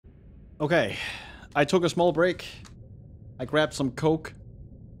Okay, I took a small break. I grabbed some coke,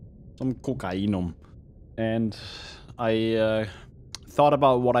 some cocainum, and I thought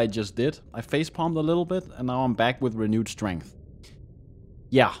about what I just did. I facepalmed a little bit, and now I'm back with renewed strength.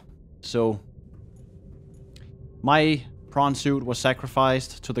 Yeah, so my prawn suit was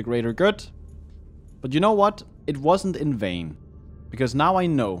sacrificed to the greater good. But you know what? It wasn't in vain. Because now I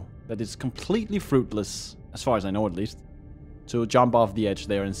know that it's completely fruitless, as far as I know at least, to jump off the edge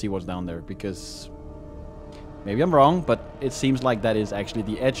there and see what's down there. Because maybe I'm wrong, but it seems like that is actually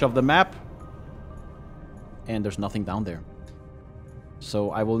the edge of the map. And there's nothing down there.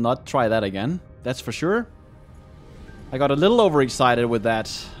 So I will not try that again. That's for sure. I got a little overexcited with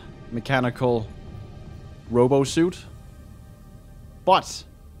that mechanical robo suit. But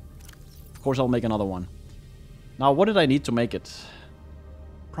of course I'll make another one. Now what did I need to make it?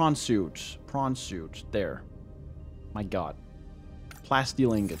 Prawn suit. Prawn suit. There. My god.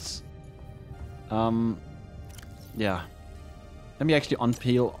 Plasteel ingots. Yeah. Let me actually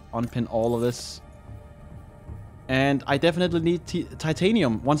unpin all of this. And I definitely need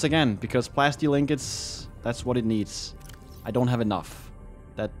titanium once again, because plasteel ingots, that's what it needs. I don't have enough.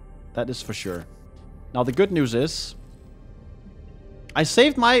 That is for sure. Now the good news is, I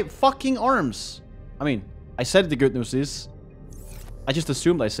saved my fucking arms. I mean, I said the good news is, I just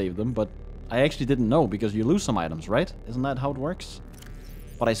assumed I saved them, but I actually didn't know, because you lose some items, right? Isn't that how it works?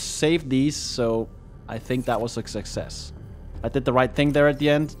 But I saved these, so I think that was a success. I did the right thing there at the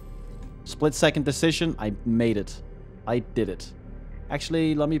end. Split-second decision, I made it. I did it.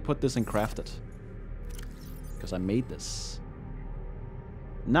 Actually, let me put this in crafted. Because I made this.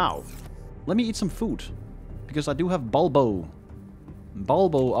 Now, let me eat some food. Because I do have Bulbo.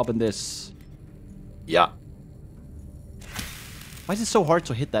 Bulbo up in this. Yeah. Why is it so hard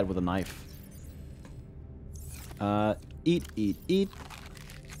to hit that with a knife? Eat.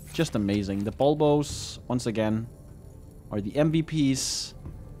 Just amazing. The Bulbos, once again, are the MVPs.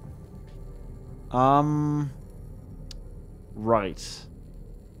 Right.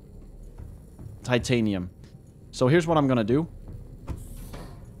 Titanium. So here's what I'm gonna do.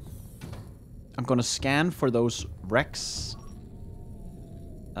 I'm gonna scan for those wrecks.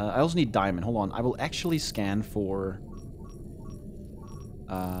 I also need diamond. Hold on. I will actually scan for...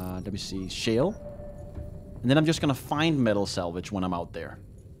 let me see. Shale. And then I'm just gonna find metal salvage when I'm out there.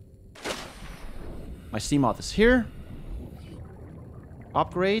 My Seamoth is here.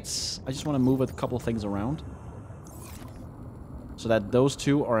 Upgrades. I just want to move a couple of things around. So that those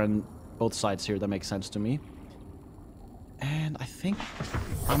two are on both sides here. That makes sense to me. And I think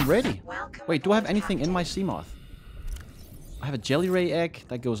I'm ready. Wait, do I have anything in my Seamoth? I have a jelly ray egg.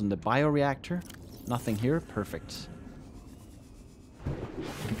 That goes in the bioreactor. Nothing here. Perfect.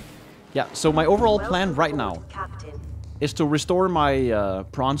 Yeah, so my overall plan right now is to restore my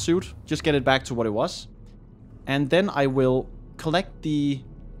prawn suit. Just get it back to what it was. And then I will collect the...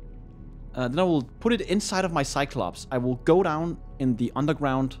 then I will put it inside of my Cyclops. I will go down in the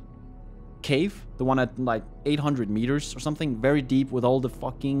underground cave. The one at like 800 meters or something. Very deep with all the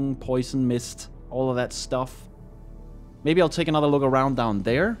fucking poison mist. All of that stuff. Maybe I'll take another look around down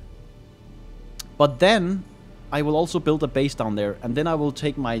there. But then I will also build a base down there. And then I will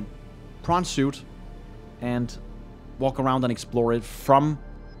take my prawn suit and walk around and explore it from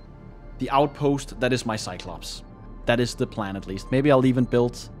the outpost that is my Cyclops. That is the plan, at least. Maybe I'll even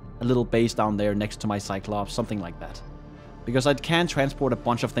build a little base down there next to my Cyclops. Something like that. Because I can transport a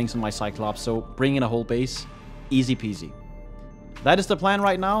bunch of things in my Cyclops. So bring in a whole base. Easy peasy. That is the plan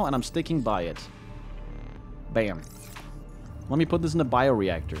right now. And I'm sticking by it. Bam. Let me put this in a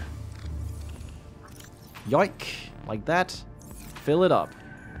bioreactor. Yoink. Like that. Fill it up.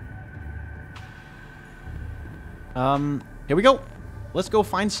 Here we go. Let's go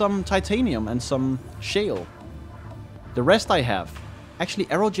find some titanium and some shale. The rest I have. Actually,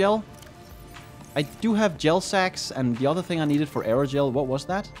 aerogel. I do have gel sacks, and the other thing I needed for aerogel, what was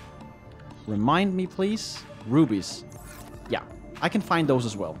that? Remind me, please. Rubies. Yeah, I can find those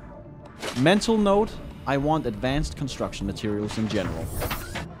as well. Mental note, I want advanced construction materials in general.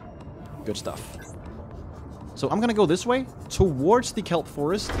 Good stuff. So I'm gonna go this way, towards the kelp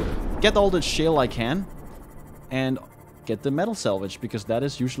forest, get all the shale I can, and get the metal salvage, because that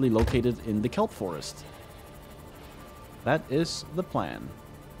is usually located in the kelp forest. That is the plan.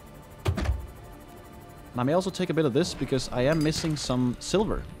 And I may also take a bit of this, because I am missing some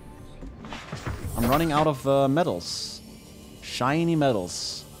silver. I'm running out of metals. Shiny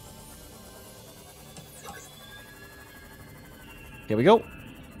metals. Here we go.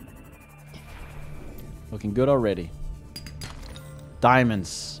 Looking good already.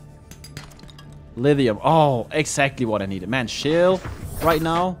 Diamonds. Lithium. Oh, exactly what I needed. Man, shale right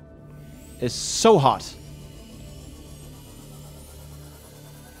now. is so hot.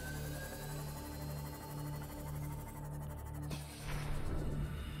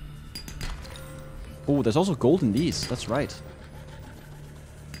 Oh, there's also gold in these. That's right.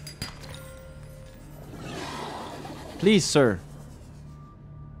 Please, sir.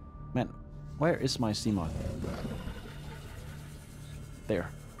 Man, where is my sea moth? There.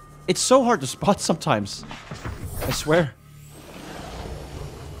 It's so hard to spot sometimes. I swear.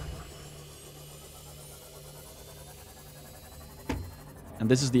 And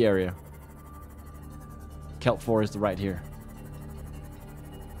this is the area. Kelp forest right here.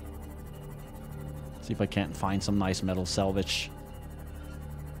 See if I can't find some nice metal salvage.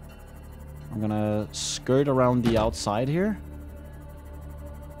 I'm gonna skirt around the outside here.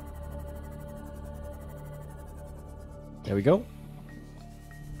 There we go.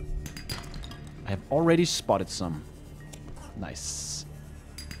 I have already spotted some. Nice.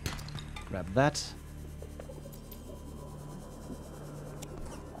 Grab that.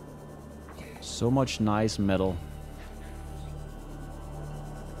 So much nice metal.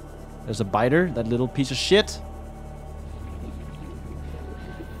 There's a biter, that little piece of shit.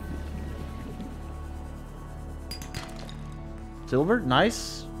 Silver,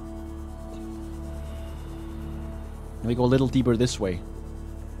 nice. Let me go a little deeper this way.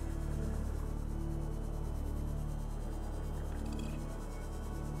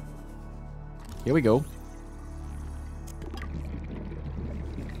 Here we go.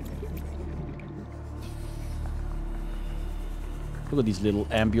 Look at these little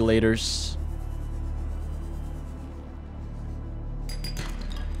ambulators.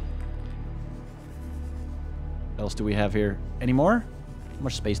 What else do we have here? Any more? How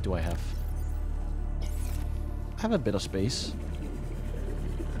much space do I have? I have a bit of space.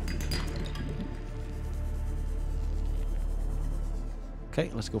 Okay,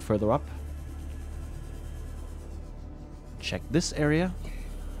 let's go further up. Check this area.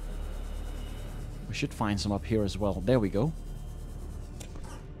 We should find some up here as well. There we go.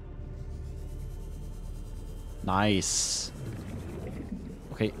 Nice.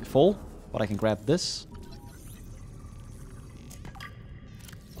 Okay, full, but I can grab this.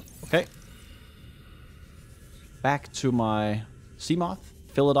 Okay. Back to my sea moth.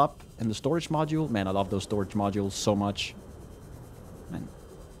 Fill it up in the storage module. Man, I love those storage modules so much. Man,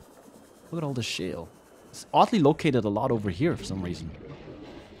 look at all this shale. It's oddly located a lot over here for some reason.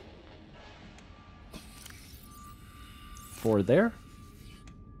 For there.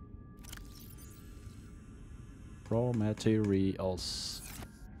 Raw materials.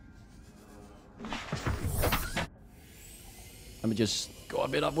 Let me just go a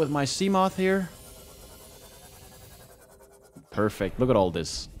bit up with my sea moth here. Perfect. Look at all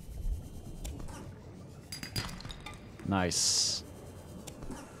this. Nice.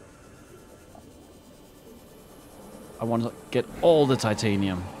 I want to get all the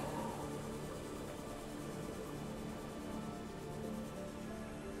titanium.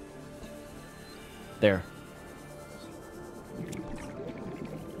 There.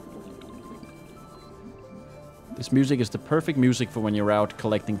 This music is the perfect music for when you're out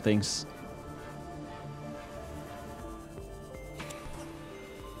collecting things.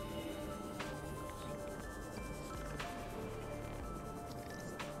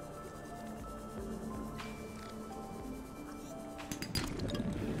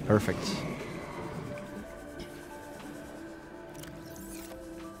 Perfect.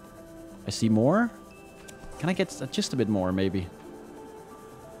 I see more. Can I get just a bit more, maybe?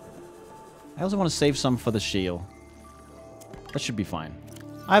 I also want to save some for the shale. That should be fine.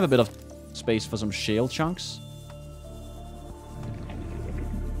 I have a bit of space for some shale chunks.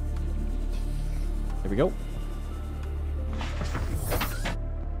 There we go.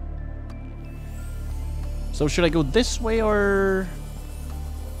 So should I go this way or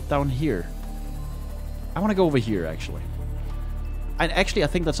down here? I want to go over here, actually. I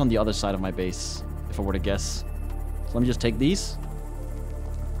think that's on the other side of my base, if I were to guess. So let me just take these.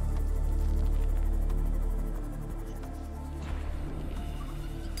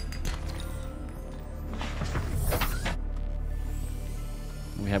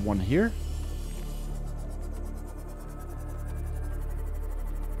 We have one here.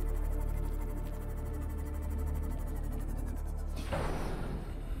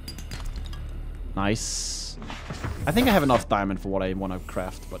 Nice. I think I have enough diamond for what I want to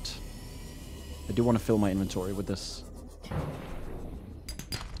craft, but I do want to fill my inventory with this.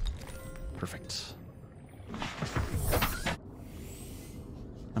 Perfect.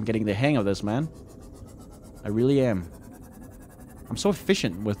 I'm getting the hang of this, man. I really am. I'm so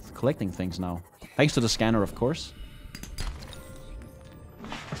efficient with collecting things now. Thanks to the scanner, of course.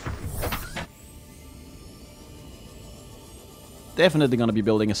 definitely gonna be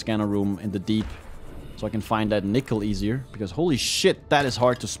building a scanner room in the deep. So I can find that nickel easier. Because holy shit, that is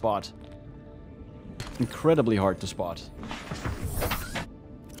hard to spot. Incredibly hard to spot.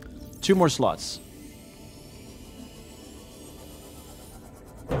 2 more slots.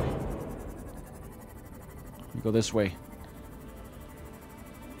 We go this way.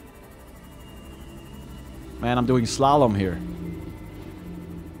 Man, I'm doing slalom here.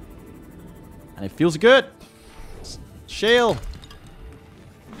 And it feels good. Shale.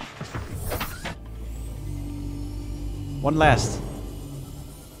 One last.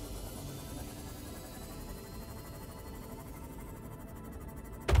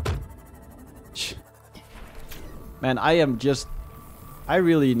 Man, I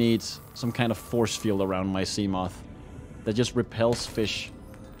really need some kind of force field around my sea moth that just repels fish.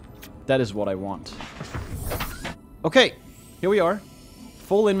 That is what I want. Okay, here we are.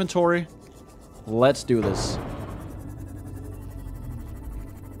 Full inventory. Let's do this.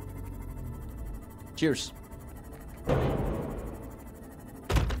 Cheers.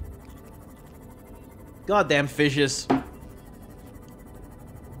 Goddamn fishes.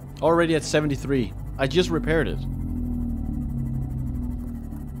 Already at 73. I just repaired it.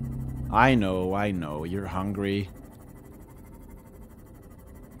 I know. You're hungry.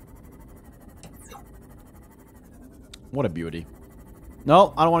 What a beauty.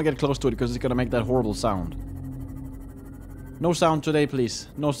 No, I don't want to get close to it because it's going to make that horrible sound. No sound today, please.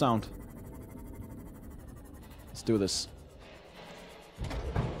 No sound. Let's do this.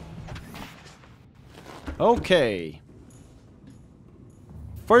 Okay.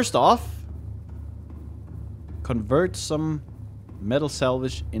 First off, convert some metal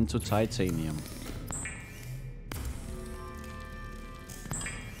salvage into titanium.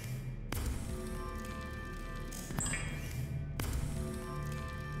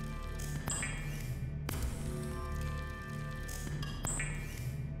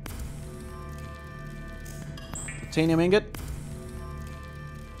 Titanium ingot.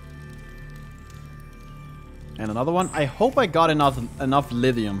 And another one. I hope I got enough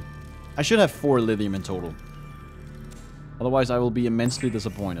lithium. I should have 4 lithium in total. Otherwise I will be immensely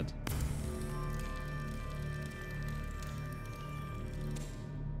disappointed.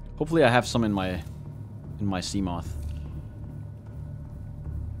 Hopefully I have some in my sea moth.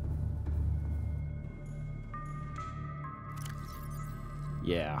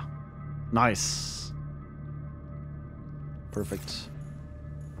 Yeah. Nice. Perfect.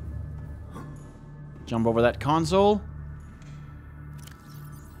 Jump over that console.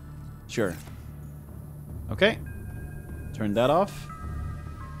 Sure. Okay. Turn that off.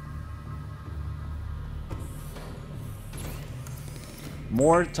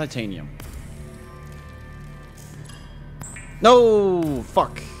 More titanium. No!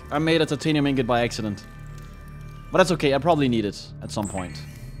 Fuck. I made a titanium ingot by accident. But that's okay. I probably need it at some point.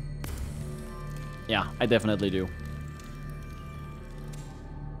 Yeah, I definitely do.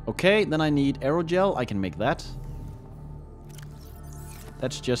 Okay, then I need aerogel. I can make that.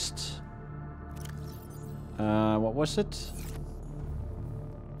 That's just... what was it?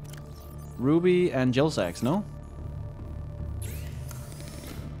 Ruby and gel sacks, no?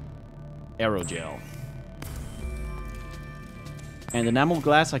 Aerogel. And enamel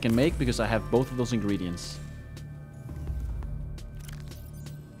glass I can make because I have both of those ingredients.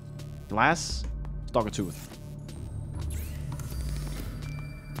 Glass, stalker tooth.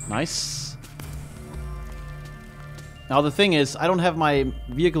 Nice. Now the thing is, I don't have my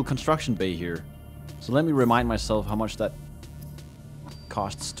vehicle construction bay here. So let me remind myself how much that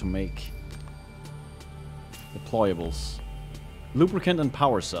costs to make. Deployables. Lubricant and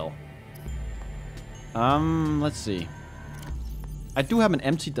power cell. Let's see. I do have an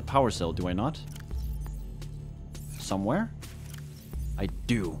empty power cell, do I not? Somewhere? I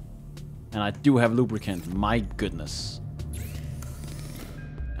do. And I do have lubricant. My goodness.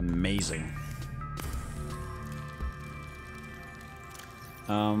 Amazing.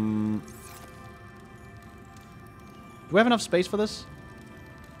 Do we have enough space for this?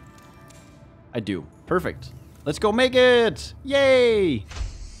 I do. Perfect. Let's go make it! Yay!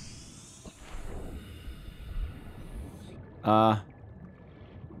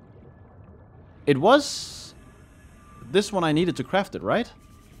 It was this one I needed to craft it, right?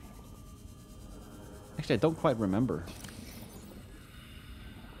 Actually, I don't quite remember.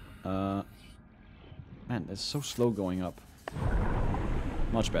 Man, it's so slow going up.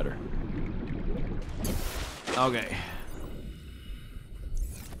 Much better. Okay.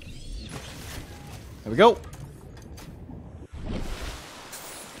 There we go.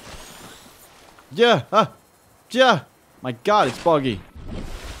 Yeah. Ah. Yeah. My God, it's buggy.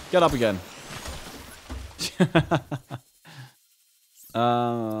 Get up again.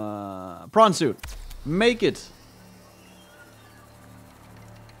 Prawn suit. Make it.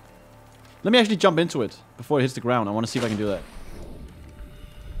 Let me actually jump into it before it hits the ground. I want to see if I can do that.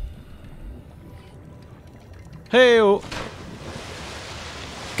 Hey!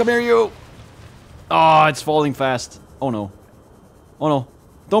 Come here, you! Oh, it's falling fast. Oh no. Oh no.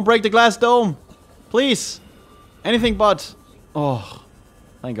 Don't break the glass dome! Please! Anything but. Oh,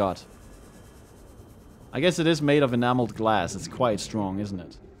 thank God. I guess it is made of enameled glass. It's quite strong, isn't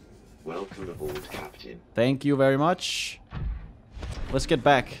it? Welcome aboard, Captain. Thank you very much. Let's get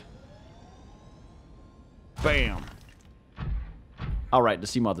back. Bam! Alright, the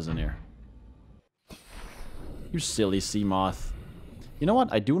sea moth is in here. You silly sea moth. You know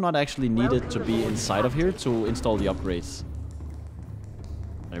what? I do not actually need it to be inside of here to install the upgrades.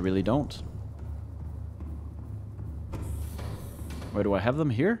 I really don't. Where do I have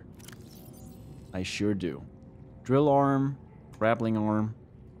them? Here? I sure do. Drill arm, grappling arm,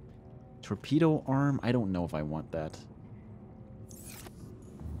 torpedo arm. I don't know if I want that.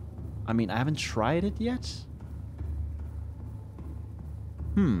 I mean, I haven't tried it yet.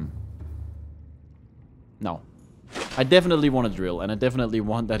 No. I definitely want a drill, and I definitely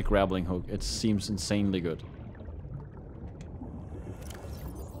want that grappling hook. It seems insanely good.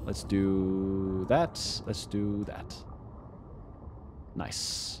 Let's do that. Let's do that.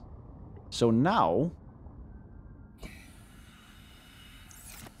 Nice. So now...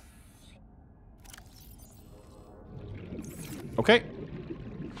 Okay.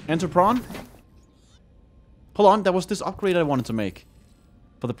 Enter prawn. Hold on, there was this upgrade I wanted to make.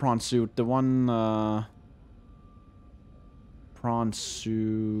 For the prawn suit. The one, prawn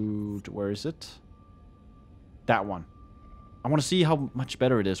suit... Where is it? That one. I want to see how much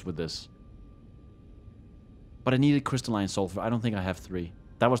better it is with this. But I needed crystalline sulfur. I don't think I have 3.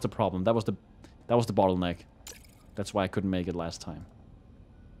 That was the problem. That was the bottleneck. That's why I couldn't make it last time.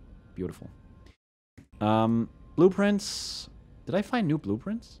 Beautiful. Blueprints. Did I find new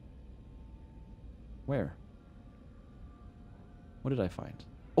blueprints? Where? What did I find?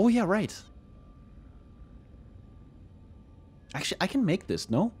 Oh yeah, right. Actually, I can make this,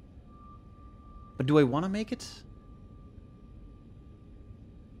 no? But do I want to make it?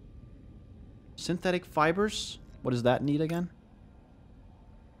 Synthetic fibers? What does that need again?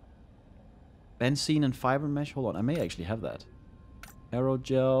 Benzene and fiber mesh? Hold on, I may actually have that.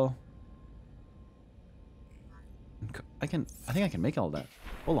 Aerogel. I think I can make all that.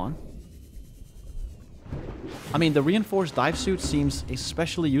 Hold on. I mean, the reinforced dive suit seems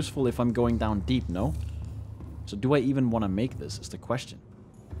especially useful if I'm going down deep, no? So do I even want to make this, is the question.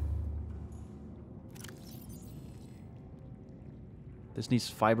 This needs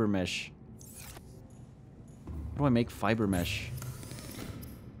fiber mesh. How do I make fiber mesh?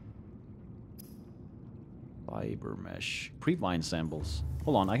 Fiber mesh. Creepvine samples.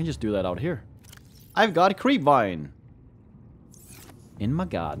 Hold on, I can just do that out here. I've got a creepvine. In my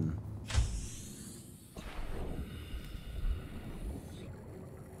garden.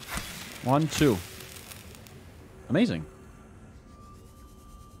 One, two. Amazing.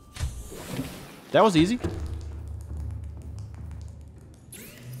 That was easy.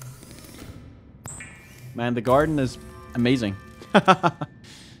 Man, the garden is amazing.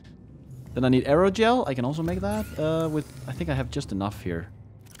 Then I need aerogel. I can also make that with... I think I have just enough here.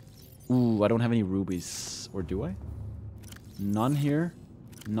 Ooh, I don't have any rubies. Or do I? None here.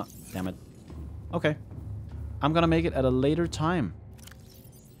 No, damn it. Okay. I'm gonna make it at a later time.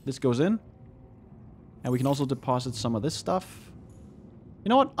 This goes in. And we can also deposit some of this stuff. You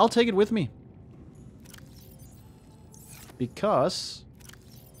know what? I'll take it with me. Because...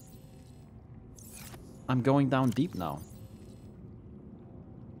 I'm going down deep now.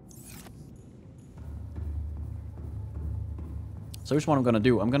 So here's what I'm gonna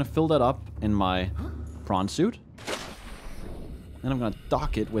do. I'm gonna fill that up in my prawn suit. Then I'm gonna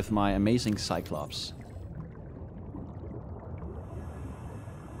dock it with my amazing Cyclops.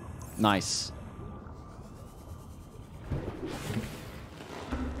 Nice.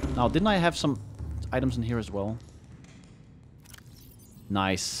 Now, didn't I have some items in here as well?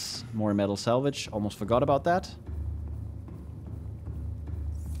 Nice. More metal salvage. Almost forgot about that.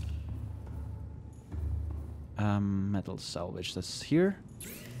 Metal salvage. That's here.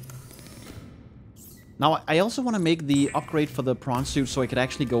 Now, I also want to make the upgrade for the prawn suit so I could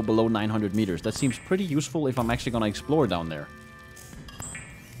actually go below 900 meters. That seems pretty useful if I'm actually going to explore down there.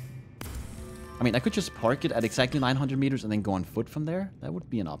 I mean, I could just park it at exactly 900 meters and then go on foot from there. That would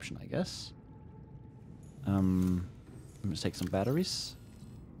be an option, I guess. I'm going to take some batteries.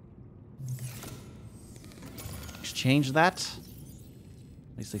 Exchange that.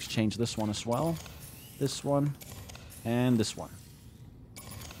 Let's exchange this one as well. This one. And this one.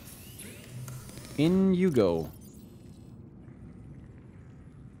 In you go.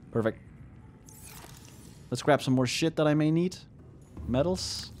 Perfect. Let's grab some more shit that I may need.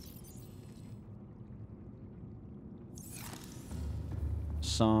 Metals.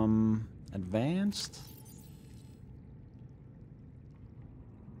 Some advanced.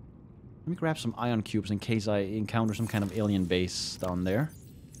 Let me grab some ion cubes in case I encounter some kind of alien base down there.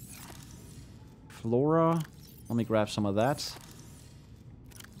 Flora. Let me grab some of that.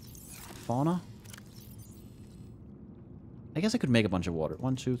 Fauna. I guess I could make a bunch of water.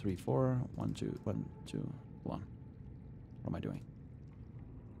 1, 2, 3, 4. 1, 2, 1, 2, 1. What am I doing?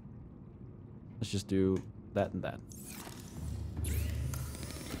 Let's just do that and that.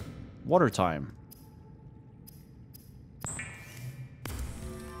 Water time.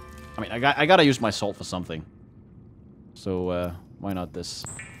 I mean, I gotta use my salt for something. So, why not this?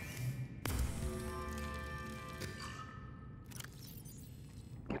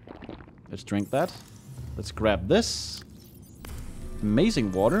 Let's drink that. Let's grab this.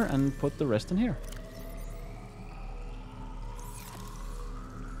 Amazing water and put the rest in here.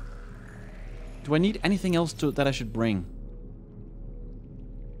 Do I need anything else that I should bring?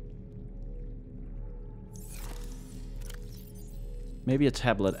 Maybe a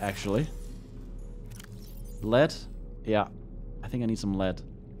tablet, actually. Lead? Yeah. I think I need some lead.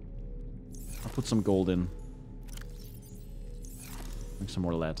 I'll put some gold in. Make some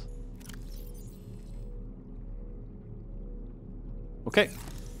more lead. Okay.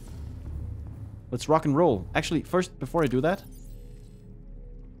 Let's rock and roll. Actually, first, before I do that...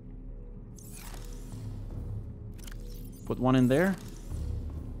 Put one in there.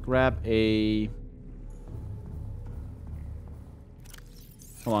 Grab a...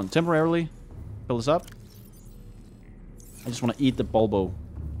 Hold on, temporarily. Fill this up. I just want to eat the bulbo.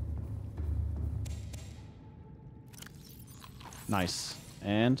 Nice.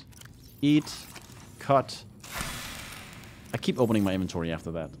 And... Eat. Cut. I keep opening my inventory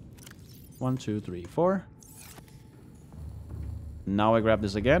after that. 1, 2, 3, 4. Now I grab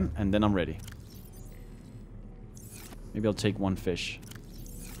this again, and then I'm ready. Maybe I'll take one fish.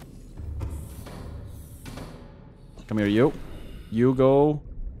 Come here, you. You go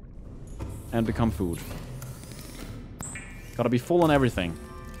and become food. Gotta be full on everything.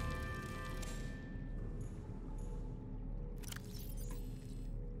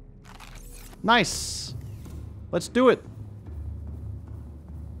 Nice. Let's do it.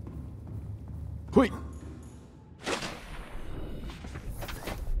 Hui.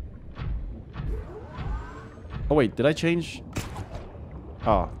 Oh wait, did I change?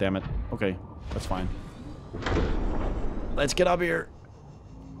 Oh, damn it. Okay, that's fine. Let's get up here.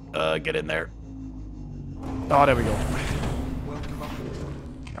 Get in there. Oh, there we go. Welcome up,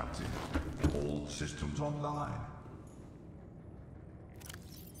 Captain. All systems online.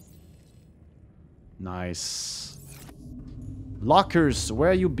 Nice. Lockers,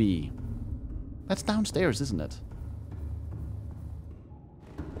 where you be? That's downstairs, isn't it?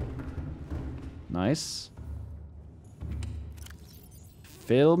 Nice.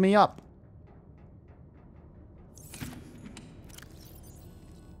 Fill me up.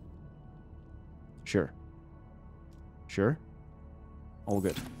 Sure. Sure. All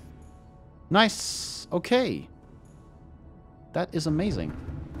good. Nice. Okay. That is amazing.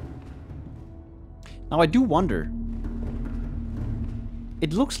 Now I do wonder.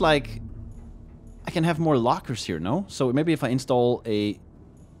 It looks like I can have more lockers here, no? So maybe if I install a...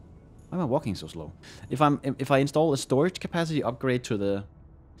 Why am I walking so slow? If I install a storage capacity upgrade to the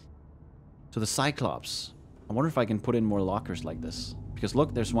Cyclops, I wonder if I can put in more lockers like this. Because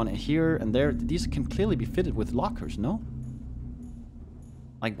look, there's one here and there. These can clearly be fitted with lockers, no?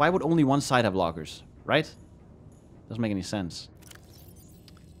 Like, why would only one side have lockers, right? Doesn't make any sense.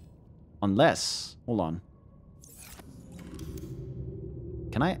 Unless... Hold on.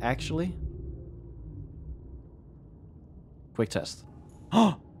 Can I actually... Quick test.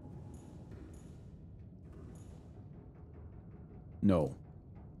 Oh! No.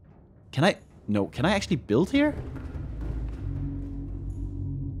 Can I... No, can I actually build here?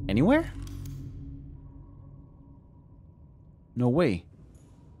 Anywhere? No way.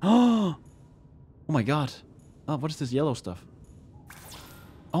 Oh my god. Oh, what is this yellow stuff?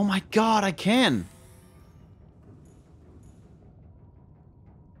 Oh my god, I can!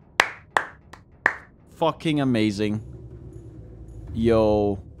 Fucking amazing.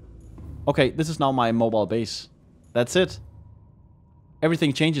 Yo. Okay, this is now my mobile base. That's it.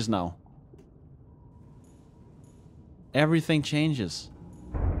 Everything changes now. Everything changes.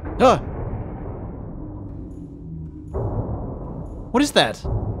 Ah! What is that?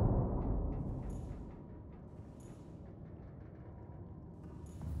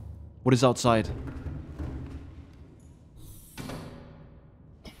 What is outside?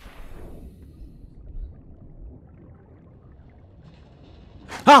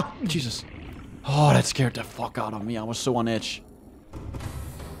 Ah! Jesus. Oh, that scared the fuck out of me. I was so on edge.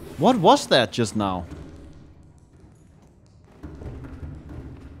 What was that just now?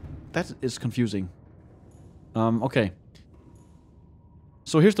 That is confusing. Okay.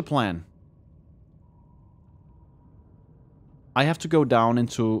 So here's the plan. I have to go down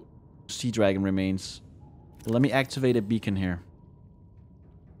into Sea Dragon remains. Let me activate a beacon here.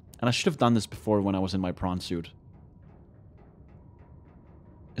 And I should have done this before when I was in my prawn suit.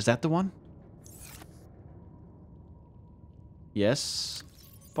 Is that the one? Yes.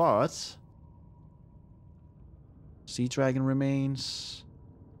 But... Sea Dragon remains...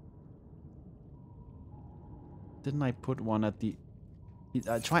 Didn't I put one at the...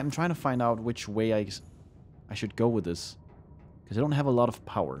 I'm trying to find out which way I should go with this. Because I don't have a lot of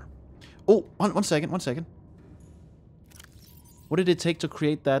power. Oh, one second. What did it take to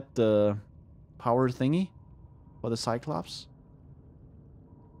create that power thingy for the Cyclops?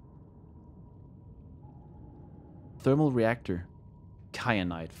 Thermal reactor.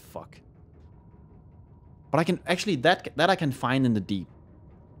 Kyanite, fuck. But I can actually that I can find in the deep.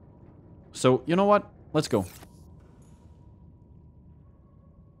 So you know what? Let's go.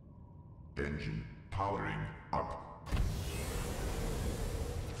 Engine powering up.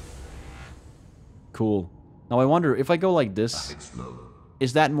 Cool. Now I wonder if I go like this,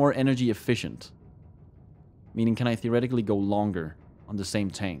 is that more energy efficient? Meaning, can I theoretically go longer on the same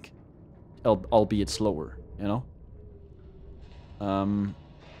tank, albeit slower? You know.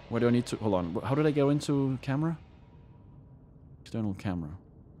 Where do I need to... Hold on. How did I go into camera? External camera.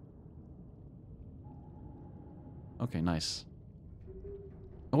 Okay, nice.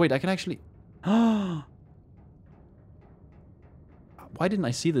 Oh, wait, I can actually... Why didn't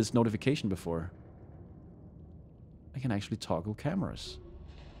I see this notification before? I can actually toggle cameras.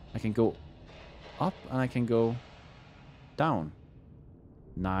 I can go up and I can go down.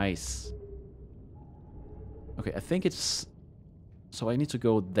 Nice. Okay, I think it's... So I need to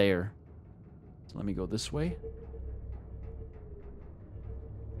go there. So let me go this way.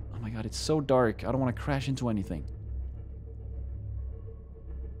 Oh my god, it's so dark. I don't want to crash into anything.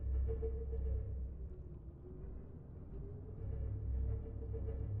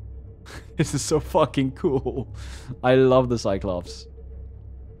 This is so fucking cool. I love the Cyclops.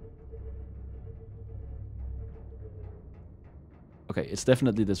 Okay, it's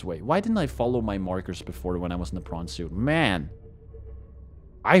definitely this way. Why didn't I follow my markers before when I was in the prawn suit? Man.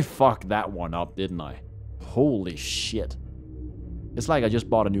 I fucked that one up, didn't I? Holy shit. It's like I just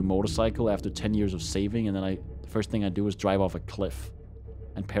bought a new motorcycle after 10 years of saving, and then the first thing I do is drive off a cliff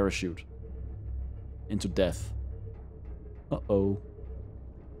and parachute into death. Uh-oh.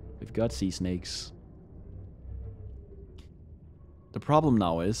 We've got sea snakes. The problem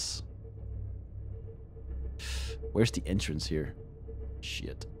now is... Where's the entrance here?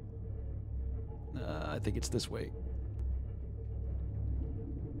 Shit. I think it's this way.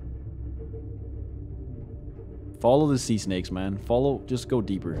 Follow the sea snakes, man. Follow, just go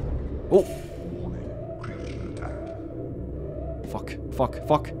deeper. Oh! Fuck, fuck,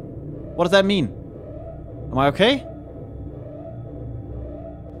 fuck. What does that mean? Am I okay?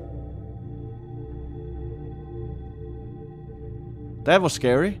 That was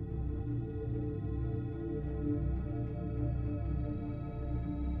scary.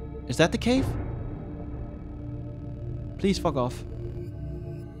 Is that the cave? Please fuck off.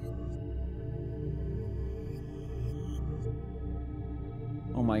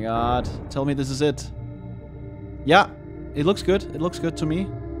 Oh my god. Tell me this is it. Yeah, it looks good. It looks good to me.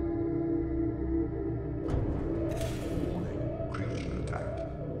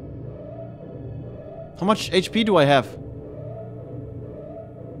 How much HP do I have?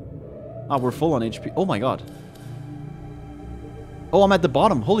 Ah, we're full on HP. Oh my god. Oh, I'm at the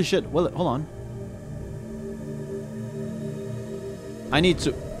bottom. Holy shit. Well, hold on. I need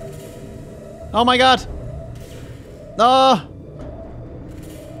to... Oh my god. Ah!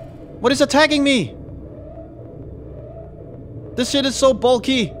 What is attacking me? This shit is so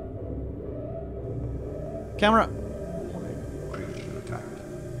bulky. Camera.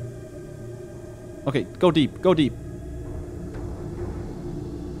 Okay, go deep. Go deep.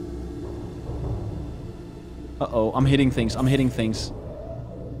 Uh-oh, I'm hitting things. I'm hitting things.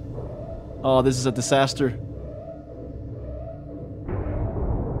 Oh, this is a disaster.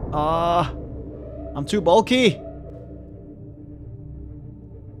 Ah, I'm too bulky.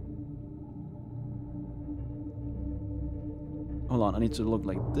 Hold on, I need to look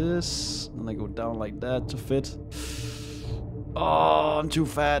like this. And I go down like that to fit. Oh, I'm too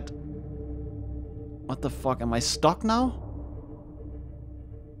fat. What the fuck? Am I stuck now?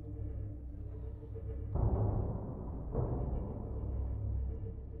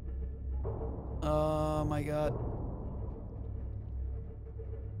 Oh my god.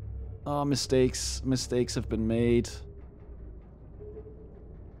 Oh, mistakes. Mistakes have been made.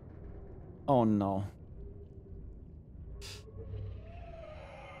 Oh no.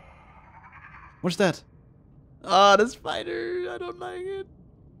 What's that? Ah, the spider. I don't like it.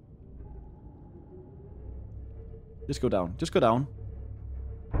 Just go down. Just go down.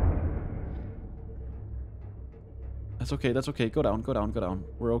 That's okay. That's okay. Go down. Go down. Go down.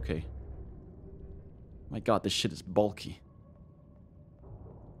 We're okay. My god, this shit is bulky.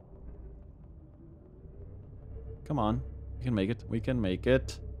 Come on. We can make it. We can make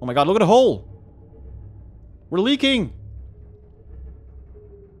it. Oh my god, look at the hole! We're leaking!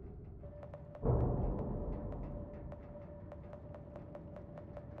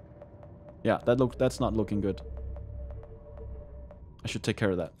 Yeah, that's not looking good. I should take care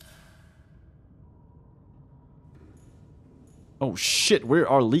of that. Oh shit, we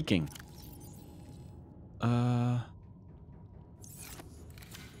are leaking. I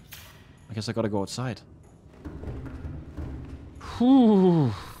guess I gotta go outside.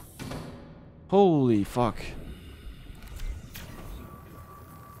 Whew. Holy fuck.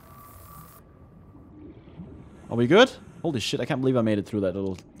 Are we good? Holy shit, I can't believe I made it through that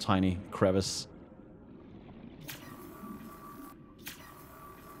little tiny crevice.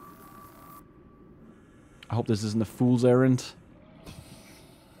 I hope this isn't a fool's errand.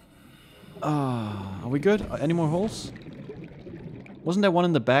 Are we good? Any more holes? Wasn't there one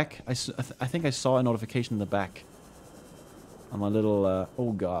in the back? I think I saw a notification in the back. On my little...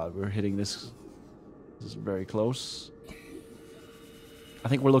 oh god, we're hitting this. This is very close. I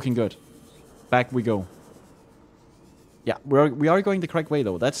think we're looking good. Back we go. Yeah, we are going the correct way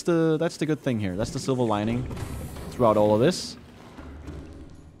though. That's the good thing here. That's the silver lining throughout all of this.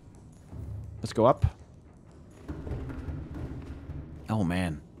 Let's go up. Oh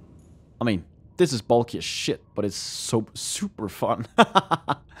man. I mean, this is bulky as shit, but it's so super fun.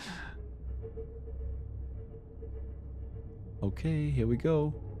 Okay, here we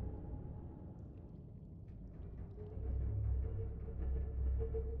go.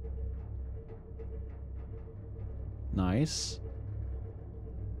 Nice.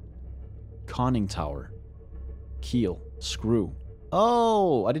 Conning tower. Keel. Screw.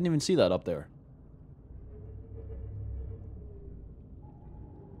 Oh, I didn't even see that up there.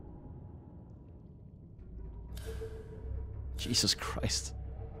 Jesus Christ.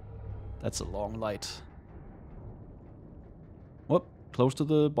 That's a long light. Whoop, close to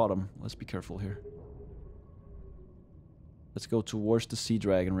the bottom. Let's be careful here. Let's go towards the sea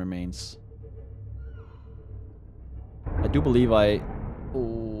dragon remains. I do believe I...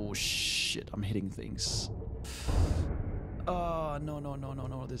 Oh, shit. I'm hitting things. Oh, no, no, no, no,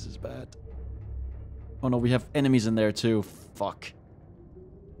 no. This is bad. Oh, no. We have enemies in there, too. Fuck.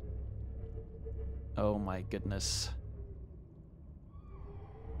 Oh, my goodness.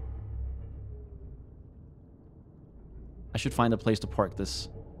 I should find a place to park this.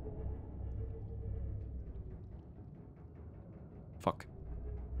 Fuck.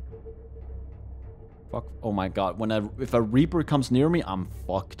 Fuck. Oh my god. If a Reaper comes near me, I'm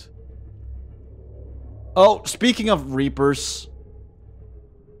fucked. Oh, speaking of Reapers.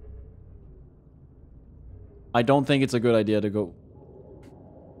 I don't think it's a good idea to go...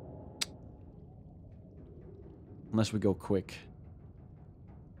 Unless we go quick.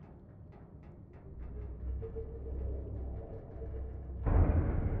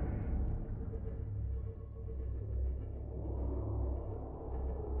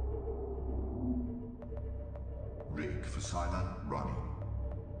 Rig for silent running.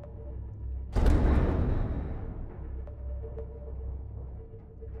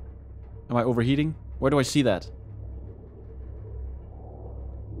 Am I overheating? Where do I see that?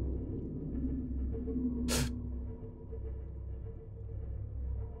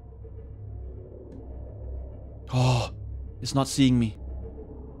 Oh, it's not seeing me.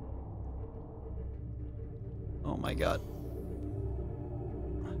 Oh my god.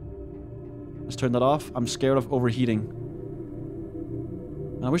 Let's turn that off. I'm scared of overheating.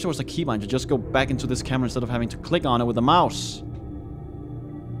 And I wish there was a keybind to just go back into this camera instead of having to click on it with the mouse.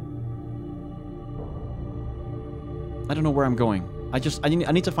 I don't know where I'm going. I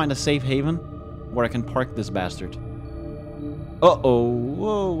need to find a safe haven where I can park this bastard. Uh-oh.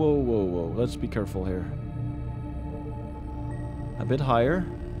 Whoa, whoa, whoa, whoa. Let's be careful here. A bit higher.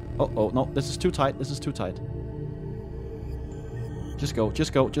 Uh-oh. No, this is too tight. This is too tight. Just go.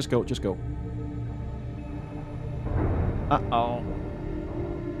 Just go. Just go. Just go. Uh-oh.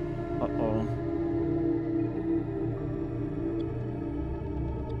 Uh-oh.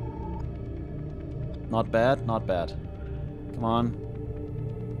 Not bad, not bad. Come on.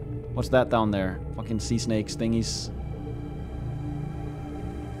 What's that down there? Fucking sea snakes, thingies.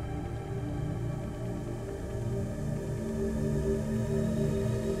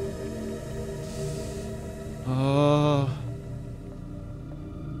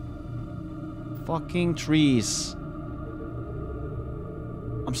 Fucking trees.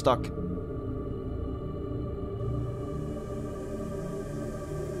 I'm stuck.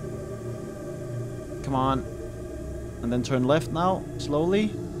 Come on. And then turn left now.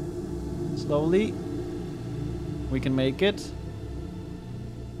 Slowly. Slowly. We can make it.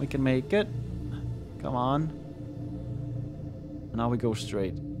 We can make it. Come on. Now we go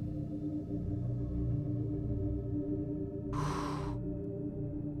straight.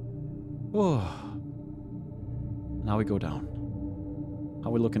 Oh. Now we go down. How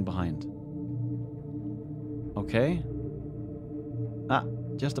are we looking behind? Okay. Ah,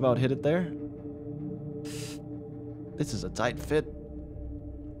 just about hit it there. This is a tight fit.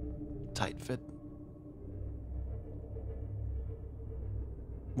 Tight fit.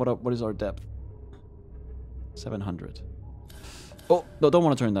 What is our depth? 700. Oh, no, don't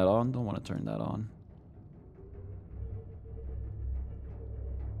want to turn that on. Don't want to turn that on.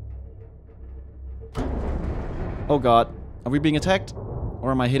 Oh god. Are we being attacked?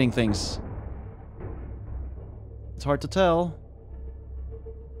 Or am I hitting things? It's hard to tell.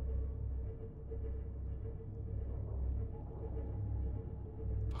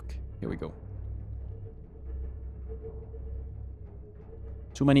 Fuck. Here we go.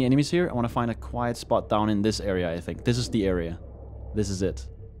 Too many enemies here. I want to find a quiet spot down in this area, I think. This is the area. This is it.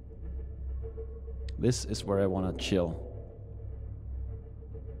 This is where I want to chill.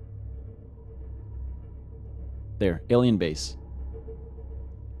 There. Alien base.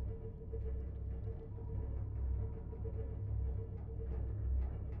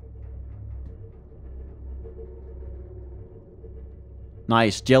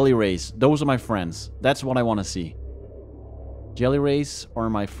 Nice. Jelly rays. Those are my friends. That's what I want to see. Jelly rays are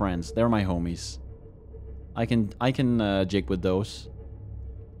my friends. They're my homies. I can jig with those.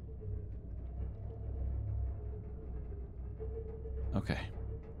 Okay.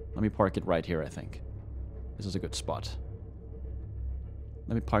 Let me park it right here, I think. This is a good spot.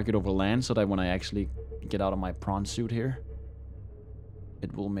 Let me park it over land so that when I actually get out of my prawn suit here,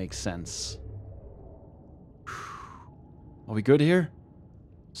 it will make sense. Are we good here?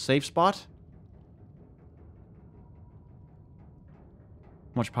 Safe spot?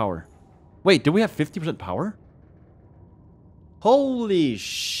 How much power? Wait, do we have 50% power? Holy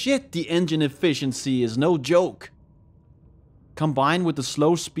shit, the engine efficiency is no joke. Combined with the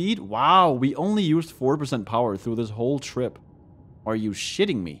slow speed? Wow, we only used 4% power through this whole trip. Are you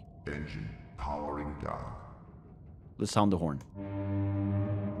shitting me? Engine powering down. Let's sound the horn.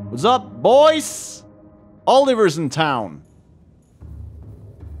 What's up, boys? Oliver's in town.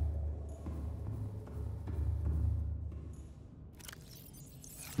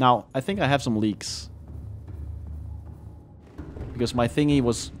 Now, I think I have some leaks. Because my thingy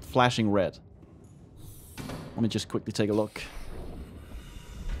was flashing red. Let me just quickly take a look.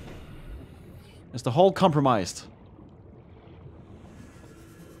 Is the hull compromised?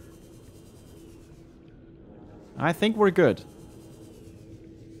 I think we're good.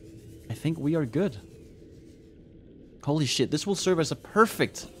 I think we are good. Holy shit, this will serve as a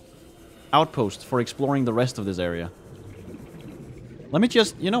perfect outpost for exploring the rest of this area. Let me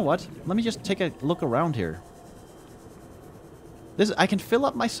just, you know what? Let me just take a look around here. I can fill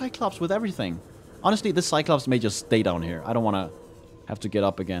up my Cyclops with everything. Honestly, this Cyclops may just stay down here. I don't want to have to get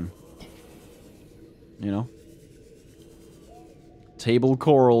up again. You know? Table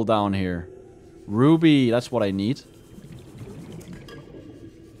coral down here. Ruby, that's what I need.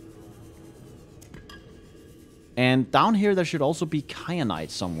 And down here there should also be kyanite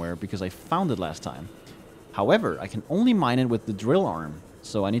somewhere because I found it last time. However, I can only mine it with the drill arm.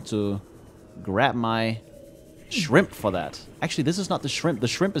 So I need to grab my shrimp for that. Actually, this is not the shrimp. The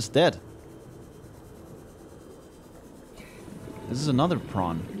shrimp is dead. This is another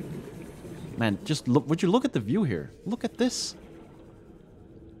prawn. Man, just look. Would you look at the view here? Look at this.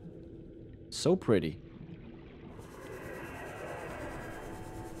 So pretty.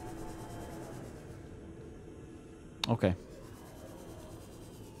 Okay.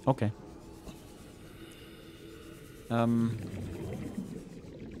 Okay.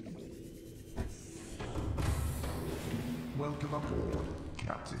 Welcome aboard,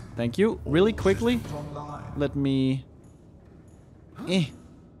 Captain. Thank you. Really quickly, let me...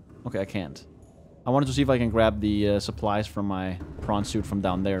 Okay, I can't. I wanted to see if I can grab the supplies from my prawn suit from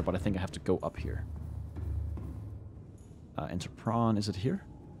down there, but I think I have to go up here. Enter prawn. Is it here?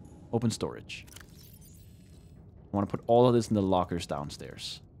 Open storage. I want to put all of this in the lockers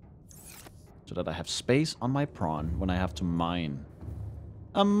downstairs. So that I have space on my prawn when I have to mine.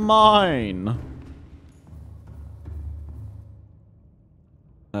 A mine!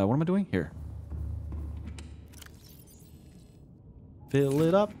 What am I doing? Here. Fill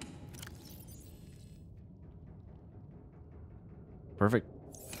it up. Perfect.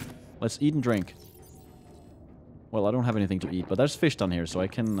 Let's eat and drink. Well, I don't have anything to eat, but there's fish down here, so I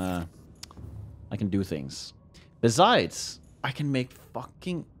can do things. Besides, I can make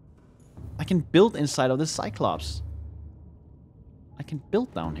fucking... I can build inside of this Cyclops. I can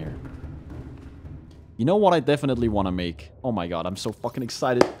build down here. You know what I definitely want to make? Oh my god, I'm so fucking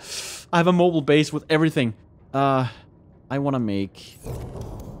excited. I have a mobile base with everything. I want to make...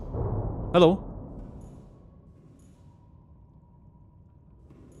 Hello?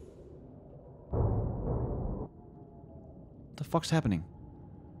 What the fuck's happening?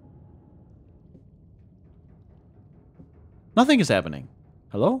 Nothing is happening.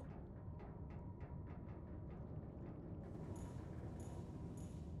 Hello?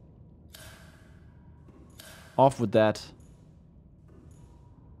 Off with that.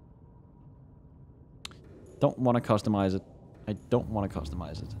 Don't want to customize it. I don't want to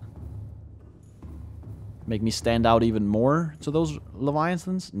customize it. Make me stand out even more to those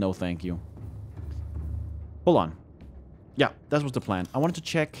Leviathans? No, thank you. Hold on. Yeah, that was the plan. I wanted to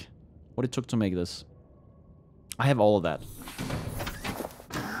check what it took to make this. I have all of that.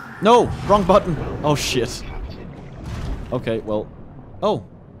 No! Wrong button! Oh, shit. Okay, well... Oh!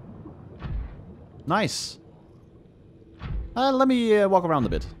 Nice. Let me walk around a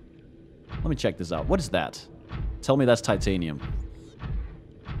bit. Let me check this out. What is that? Tell me that's titanium.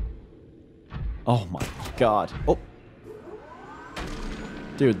 Oh my god. Oh!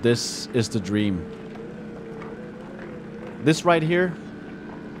 Dude, this is the dream. This right here...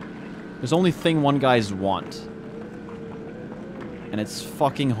 There's only thing one guys want. And it's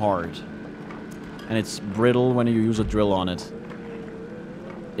fucking hard. And it's brittle when you use a drill on it.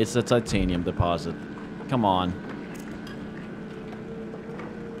 It's a titanium deposit. Come on.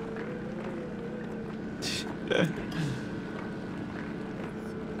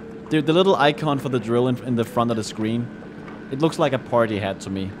 Dude, the little icon for the drill in the front of the screen, it looks like a party hat to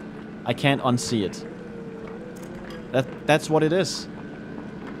me. I can't unsee it. That's what it is.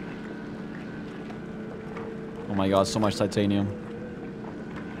 Oh my god, so much titanium.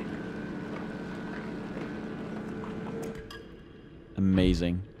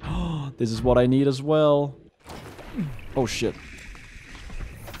 Amazing. This is what I need as well. Oh shit.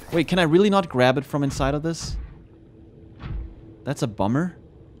 Wait, can I really not grab it from inside of this? That's a bummer.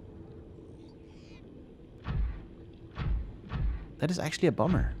 That is actually a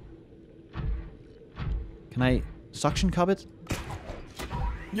bummer. Can I suction cup it?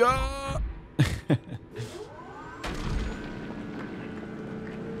 Yeah!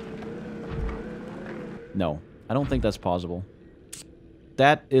 No, I don't think that's possible.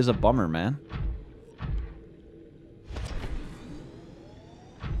 That is a bummer, man.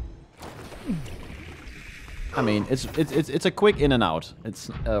 I mean, it's a quick in and out. It's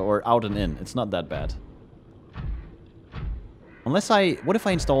or out and in. It's not that bad. Unless what if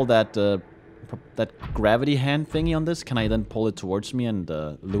I install that that gravity hand thingy on this? Can I then pull it towards me and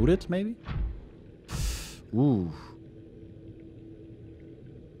loot it, maybe? Ooh.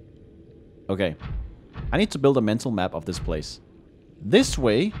 Okay. I need to build a mental map of this place. This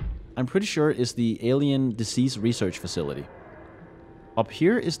way, I'm pretty sure, is the alien disease research facility. Up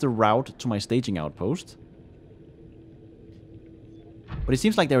here is the route to my staging outpost. But it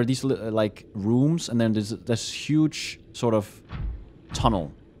seems like there are these like rooms, and then there's this huge sort of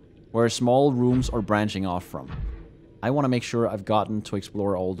tunnel where small rooms are branching off from. I want to make sure I've gotten to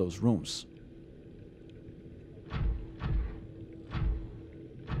explore all those rooms.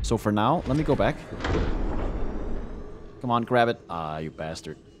 So for now, let me go back. Come on, grab it. Ah, you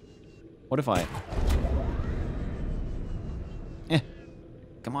bastard. What if I...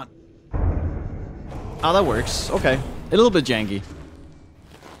 Come on. Ah, that works. Okay. A little bit janky.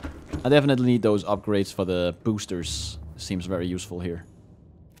 I definitely need those upgrades for the boosters. Seems very useful here.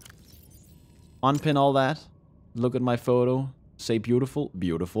 Unpin all that. Look at my photo. Say beautiful.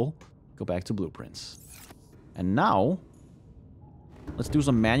 Beautiful. Go back to blueprints. And now... let's do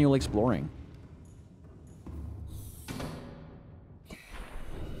some manual exploring.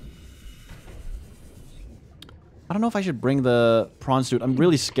 I don't know if I should bring the prawn suit. I'm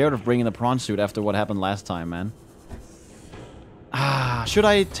really scared of bringing the prawn suit after what happened last time, man. Ah, should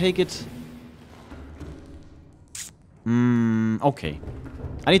I take it? Okay.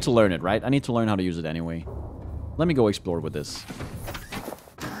 I need to learn it, right? I need to learn how to use it anyway. Let me go explore with this.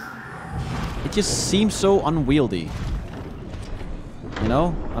 It just seems so unwieldy. You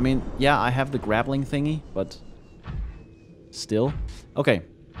know? I mean, yeah, I have the grappling thingy, but still. Okay,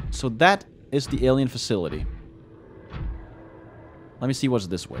 so that is the alien facility. Let me see what's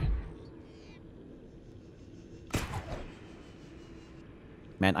this way.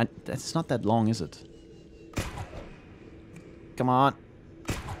 Man, that's not that long, is it? Come on.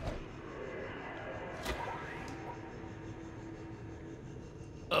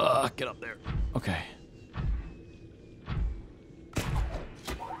 Get up there. Okay.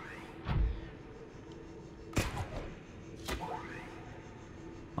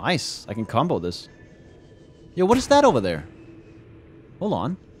 Nice. I can combo this. Yo, what is that over there? Hold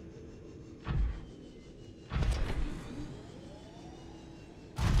on.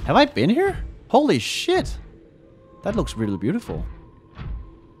 Have I been here? Holy shit. That looks really beautiful.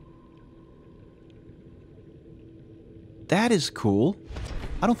 That is cool.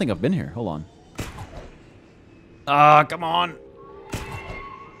 I don't think I've been here. Hold on. Ah, come on.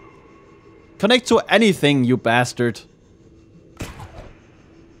 Connect to anything, you bastard.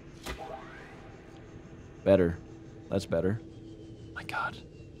 Better. That's better. My god.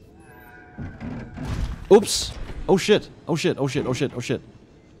 Oops. Oh shit. Oh shit. Oh shit. Oh shit. Oh shit.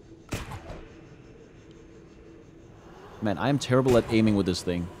 Man, I am terrible at aiming with this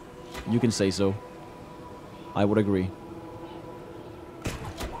thing. You can say so. I would agree.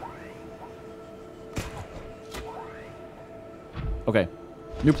 Okay.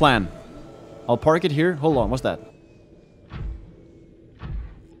 New plan. I'll park it here. Hold on. What's that?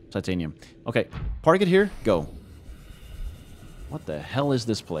 Titanium. Okay. Park it here. Go. What the hell is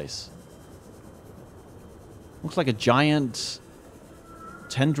this place? Looks like a giant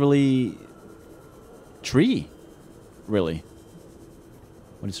tendrily tree. Really.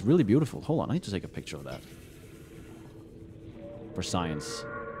 But it's really beautiful. Hold on. I need to take a picture of that. For science.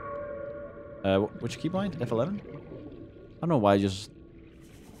 Which keybind? F11? I don't know why I just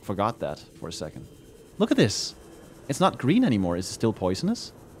forgot that for a second. Look at this. It's not green anymore. Is it still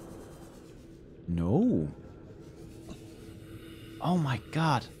poisonous? No. Oh my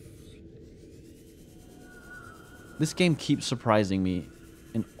god. This game keeps surprising me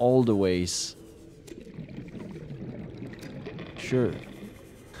in all the ways. Sure.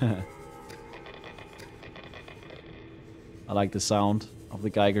 I like the sound of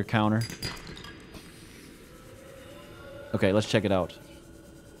the Geiger counter. Okay, let's check it out.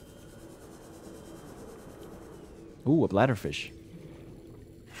 Ooh, a bladderfish.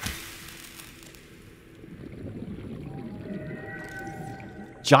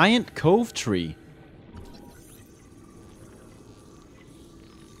 Giant cove tree.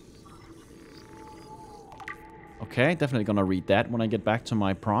 Okay, definitely gonna read that when I get back to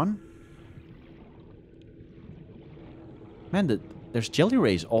my prawn. Man, there's jelly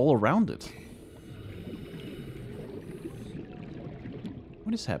rays all around it.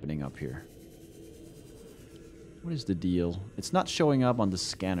 What is happening up here? What is the deal? It's not showing up on the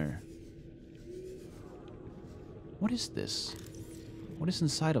scanner. What is this? What is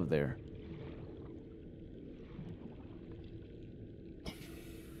inside of there?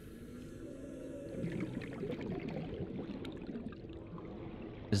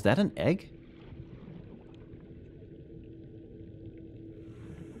 Is that an egg?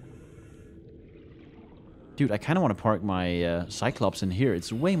 Dude, I kind of want to park my Cyclops in here.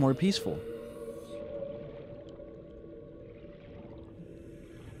 It's way more peaceful.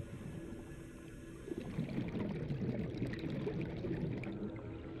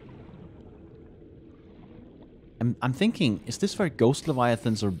 I'm thinking, is this where ghost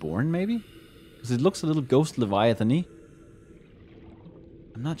leviathans are born, maybe? Because it looks a little ghost leviathan-y.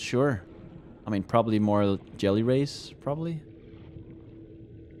 I'm not sure. I mean, probably more jelly rays, probably.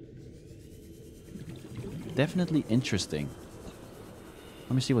 Definitely interesting.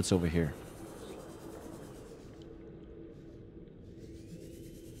 Let me see what's over here.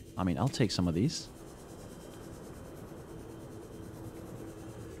 I mean, I'll take some of these.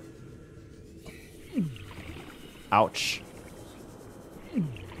 Ouch.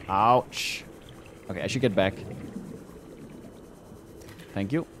 Ouch. Okay, I should get back.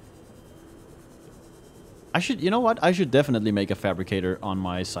 Thank you. I should, you know what? I should definitely make a fabricator on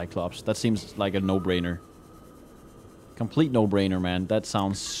my Cyclops. That seems like a no-brainer. Complete no-brainer, man. That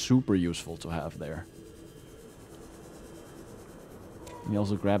sounds super useful to have there. Let me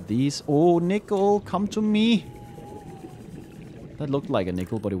also grab these. Oh, nickel, come to me. That looked like a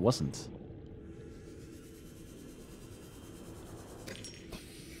nickel, but it wasn't.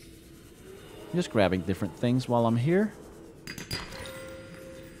 I'm just grabbing different things while I'm here.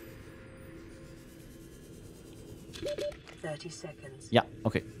 .30 seconds. Yeah,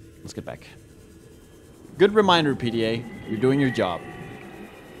 okay. Let's get back. Good reminder, PDA. You're doing your job.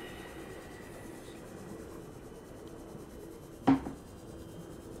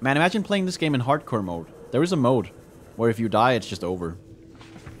 Man, imagine playing this game in hardcore mode. There is a mode where if you die, it's just over.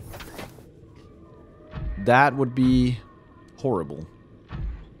 That would be horrible.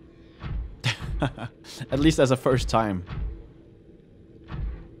 At least as a first time.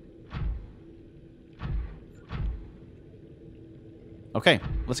 Okay,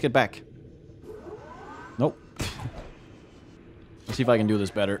 let's get back. Nope. Let's see if I can do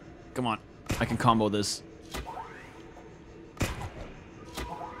this better. Come on, I can combo this.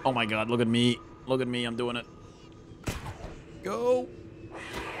 Oh my god, look at me. Look at me, I'm doing it. Go.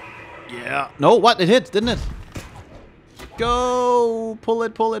 Yeah. No, what? It hit, didn't it? Go. Pull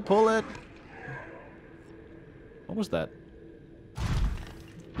it, pull it, pull it. What was that?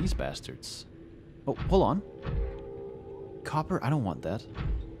 These bastards. Oh, hold on. Copper? I don't want that.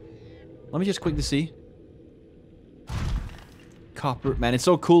 Let me just quickly see. Copper. Man, it's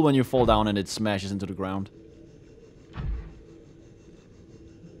so cool when you fall down and it smashes into the ground.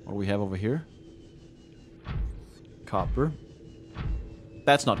 What do we have over here? Copper.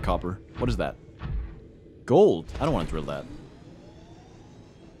 That's not copper. What is that? Gold. I don't want to drill that.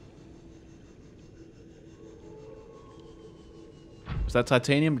 Is that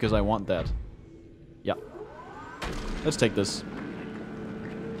titanium? Because I want that. Yeah. Let's take this.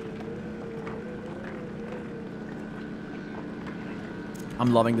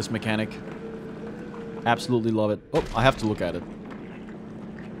 I'm loving this mechanic. Absolutely love it. Oh, I have to look at it.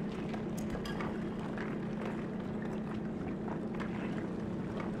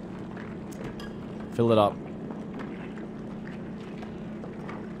 Fill it up.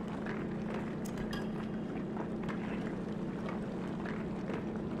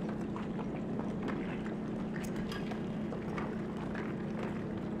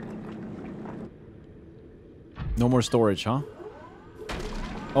 No more storage, huh?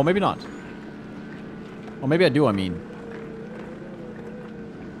 Oh, maybe not. Oh, maybe I do, I mean.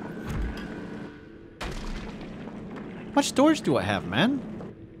 How much storage do I have, man?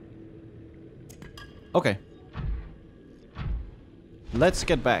 Okay. Let's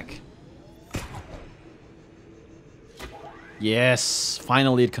get back. Yes,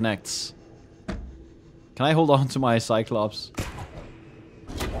 finally it connects. Can I hold on to my Cyclops?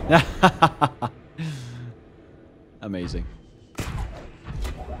 Amazing.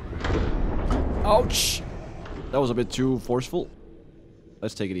 Ouch! That was a bit too forceful.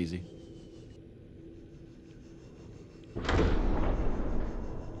 Let's take it easy.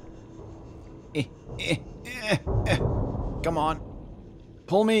 Come on.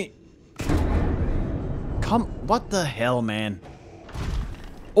 Pull me. Come. What the hell, man?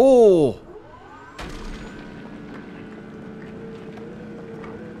 Oh!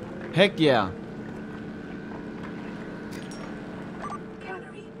 Heck yeah.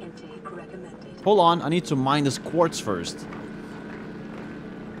 Hold on, I need to mine this quartz first.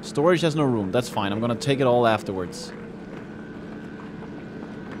 Storage has no room. That's fine. I'm gonna take it all afterwards.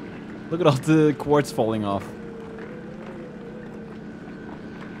 Look at all the quartz falling off.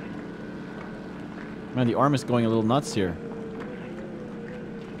 Man, the arm is going a little nuts here.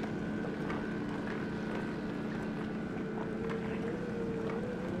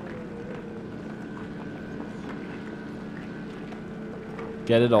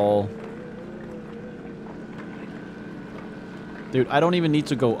 Get it all. Dude, I don't even need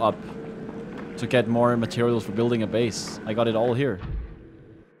to go up to get more materials for building a base. I got it all here.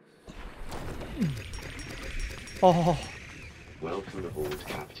 Oh. Welcome aboard,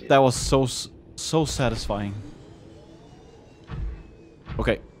 Captain. That was so satisfying.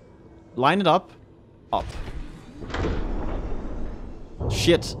 Okay. Line it up. Up.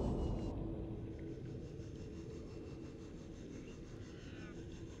 Shit.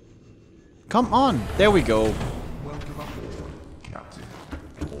 Come on. There we go. Welcome aboard, Captain.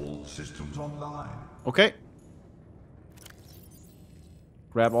 All systems online. Okay.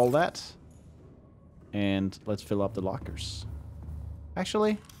 Grab all that. And let's fill up the lockers.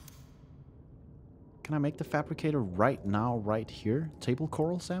 Actually, can I make the fabricator right now, right here? Table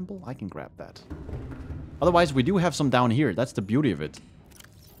coral sample? I can grab that. Otherwise, we do have some down here. That's the beauty of it.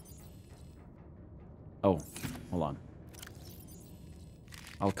 Oh, hold on.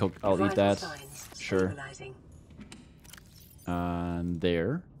 I'll cook. I'll eat that. Sure. And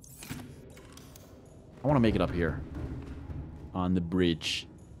there. I want to make it up here. On the bridge.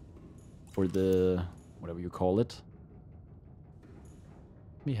 Or the... whatever you call it.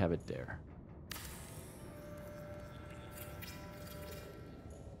 Let me have it there.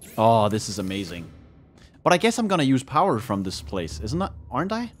 Oh, this is amazing. But I guess I'm gonna use power from this place, isn't that?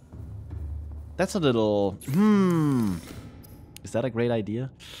 Aren't I? That's a little... Is that a great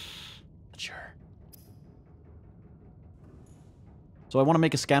idea? Not sure. So I want to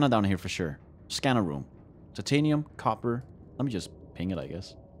make a scanner down here for sure. Scanner room. Titanium, copper. Let me just ping it, I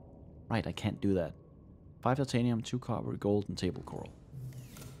guess. Right, I can't do that. 5 titanium, 2 copper, gold, and table coral.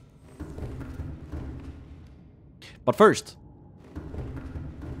 But first,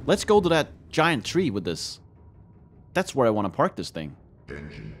 let's go to that giant tree with this. That's where I want to park this thing.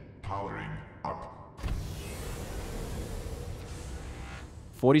 Engine powering up.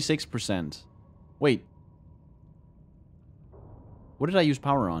 46%. Wait. What did I use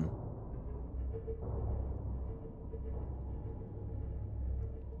power on?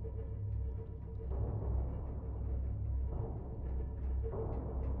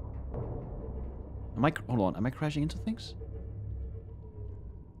 Hold on, am I crashing into things?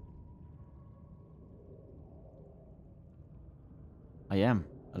 I am,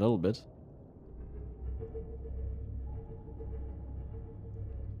 a little bit.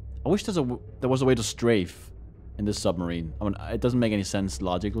 I wish there was a way to strafe in this submarine. I mean, it doesn't make any sense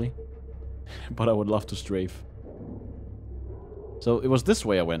logically, but I would love to strafe. So it was this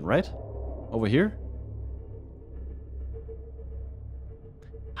way I went, right? Over here?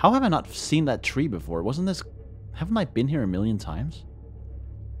 How have I not seen that tree before? Wasn't this... Haven't I been here a million times?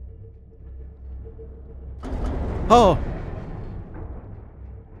 Oh!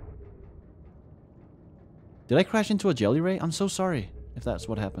 Did I crash into a jelly ray? I'm so sorry if that's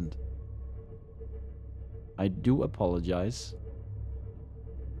what happened. I do apologize.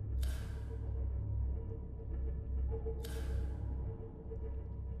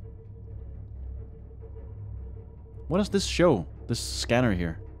 What does this show? This scanner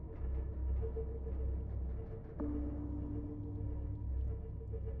here.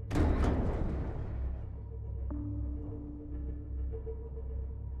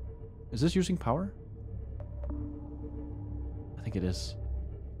 Is this using power? I think it is.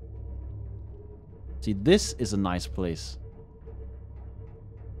 See, this is a nice place.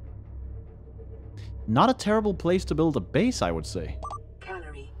 Not a terrible place to build a base, I would say.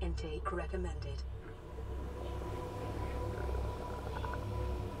 Calorie intake recommended.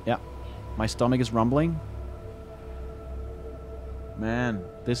 Yeah, my stomach is rumbling. Man,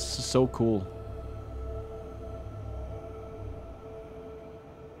 this is so cool.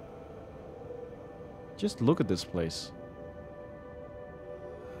 Just look at this place.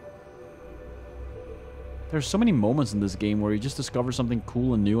 There's so many moments in this game where you just discover something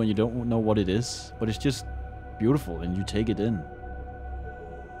cool and new and you don't know what it is, but it's just beautiful and you take it in.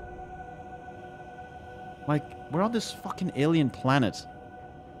 Like, we're on this fucking alien planet.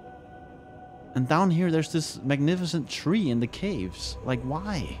 And down here there's this magnificent tree in the caves. Like,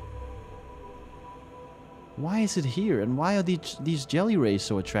 why? Why is it here? And why are these jelly rays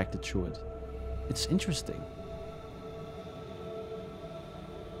so attracted to it? It's interesting.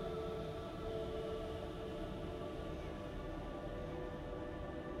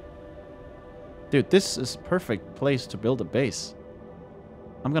 Dude, this is a perfect place to build a base.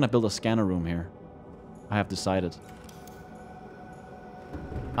 I'm gonna build a scanner room here. I have decided.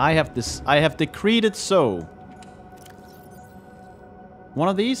 I have decreed it so. One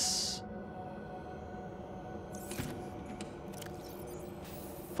of these.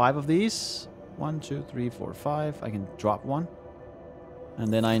 5 of these. 1, 2, 3, 4, 5. I can drop one.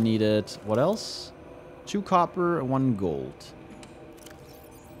 And then I needed, what else? 2 copper and 1 gold.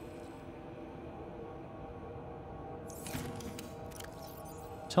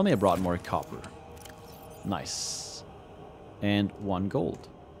 Tell me I brought more copper. Nice. And 1 gold.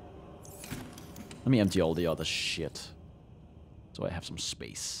 Let me empty all the other shit. So I have some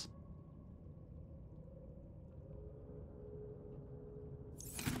space.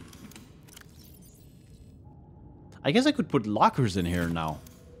 I guess I could put lockers in here now.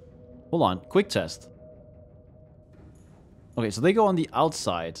 Hold on, quick test. Okay, so they go on the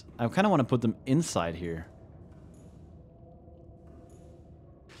outside. I kind of want to put them inside here.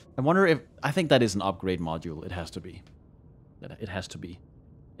 I wonder if... I think that is an upgrade module. It has to be. It has to be.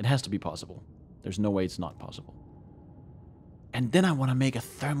 It has to be possible. There's no way it's not possible. And then I want to make a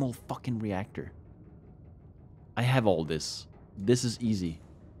thermal fucking reactor. I have all this. This is easy.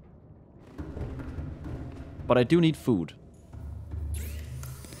 But I do need food.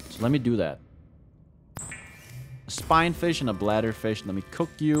 So let me do that. A spine fish and a bladder fish. Let me cook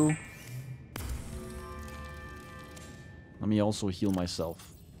you. Let me also heal myself.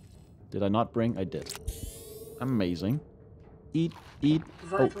 Did I not bring? I did. Amazing. Eat, eat.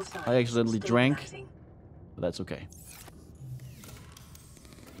 Oh, I accidentally drank. But that's okay.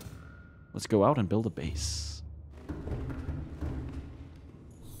 Let's go out and build a base.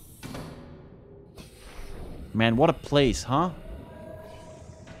 Man, what a place, huh?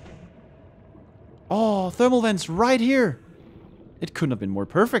 Oh, thermal vents right here. It couldn't have been more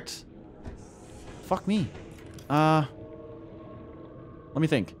perfect. Fuck me. Let me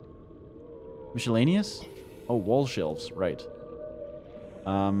think. Miscellaneous? Oh, wall shelves, right.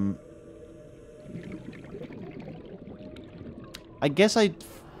 I guess I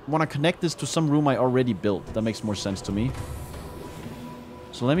want to connect this to some room I already built. That makes more sense to me.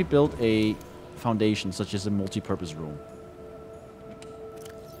 So let me build a foundation, such as a multi-purpose room.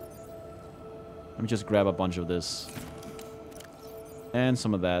 Let me just grab a bunch of this. And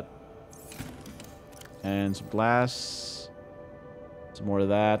some of that. And some glass. Some more of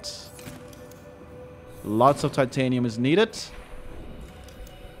that. Lots of titanium is needed.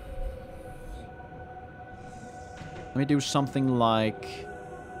 Let me do something like...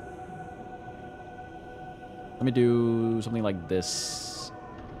 Let me do something like this.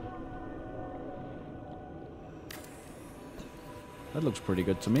 That looks pretty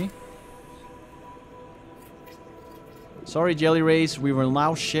good to me. Sorry, Jelly Rays, we will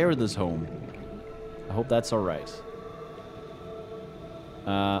now share this home. I hope that's alright.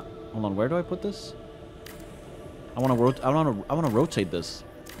 Hold on, where do I put this? I want to rotate this.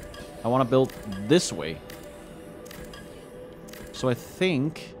 I want to build this way. So I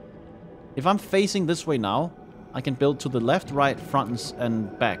think if I'm facing this way now, I can build to the left, right, front,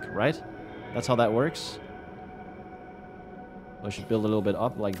 and back, right? That's how that works. I should build a little bit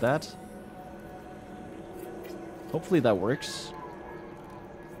up like that. Hopefully that works.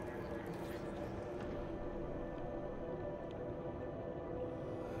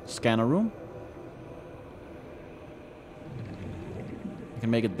 Scanner room. I can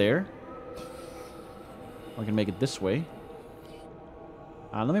make it there. I can make it this way.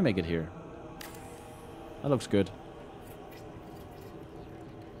 Let me make it here. That looks good.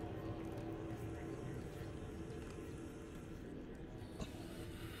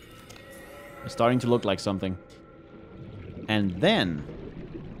 It's starting to look like something. And then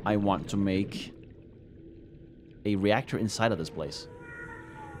I want to make a reactor inside of this place.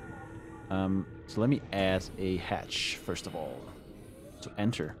 So let me add a hatch, first of all, to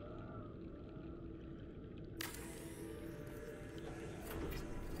enter.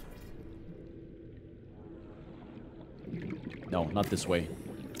 No, not this way.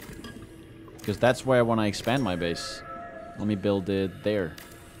 Because that's where I want to expand my base. Let me build it there.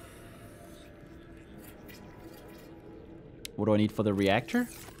 What do I need for the reactor?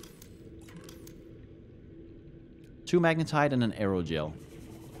 2 magnetite and an aerogel.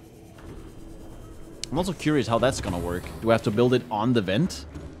 I'm also curious how that's gonna work. Do I have to build it on the vent?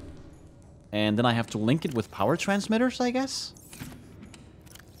 And then I have to link it with power transmitters, I guess?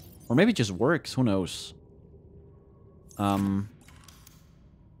 Or maybe it just works, who knows?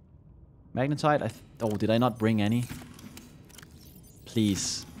 Magnetite, oh, did I not bring any?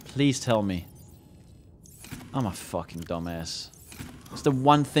 Please. Please tell me. I'm a fucking dumbass. It's the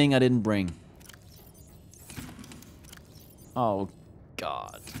one thing I didn't bring. Oh,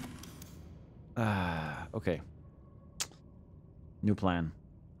 God. Okay. New plan.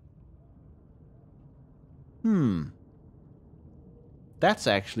 That's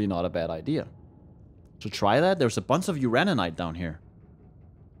actually not a bad idea. To try that, there's a bunch of uraninite down here.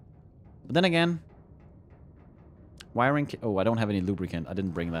 But then again... Wiring... Oh, I don't have any lubricant. I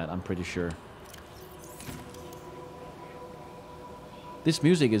didn't bring that, I'm pretty sure. This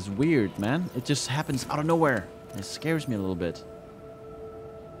music is weird, man. It just happens out of nowhere. It scares me a little bit.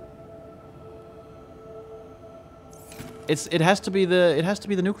 It has to be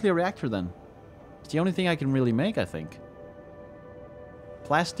the nuclear reactor then. It's the only thing I can really make, I think.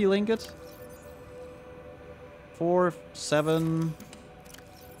 Plasteel ingot. 4, 7,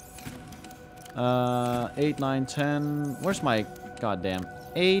 8, 9, 10. Where's my goddamn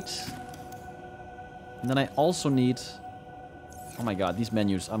 8? And then I also need... Oh my god, these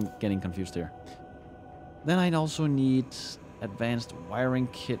menus, I'm getting confused here. Then I'd also need advanced wiring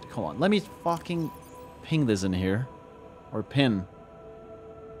kit. Come on, let me fucking ping this in here. Or pin.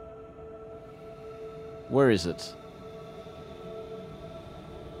 Where is it?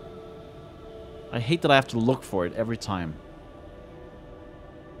 I hate that I have to look for it every time.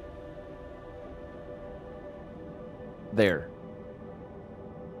 There.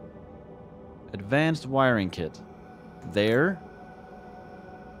 Advanced wiring kit. There.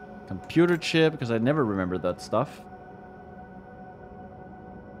 Computer chip, because I never remember that stuff.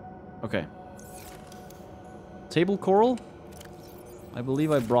 Okay. Table coral? I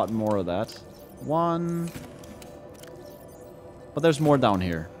believe I brought more of that. 1. But there's more down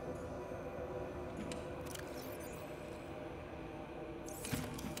here.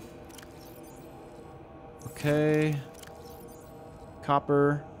 Okay.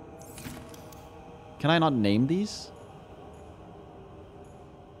 Copper. Can I not name these?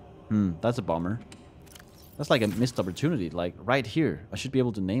 That's a bummer. That's like a missed opportunity. Like, right here. I should be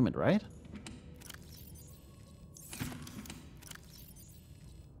able to name it, right?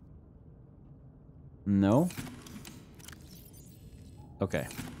 No? Okay.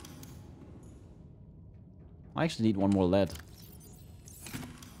 I actually need one more lead.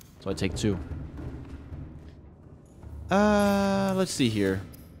 So I take 2. Let's see here.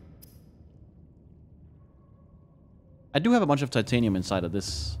 I do have a bunch of titanium inside of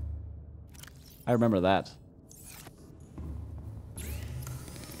this. I remember that.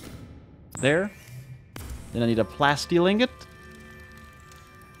 There. Then I need a plasteel ingot.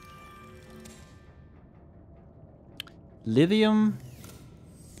 Lithium.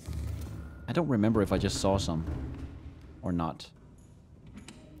 I don't remember if I just saw some or not.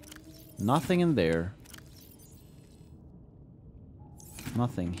 Nothing in there.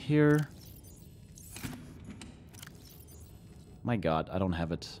 Nothing here. My god, I don't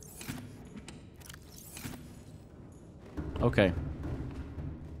have it. Okay.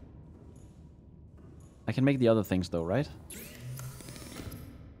 I can make the other things though, right?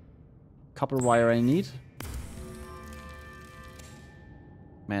 Copper wire I need.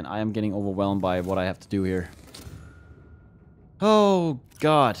 Man, I am getting overwhelmed by what I have to do here. Oh,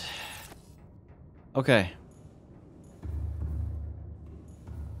 God. Okay.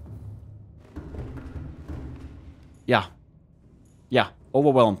 Yeah. Yeah,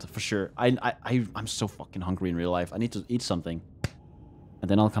 overwhelmed for sure. I'm so fucking hungry in real life. I need to eat something.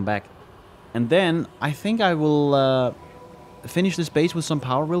 And then I'll come back. And then I think I will finish this base with some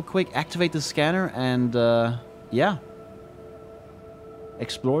power real quick. Activate the scanner and yeah.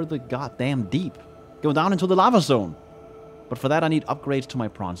 Explore the goddamn deep. Go down into the lava zone. But for that I need upgrades to my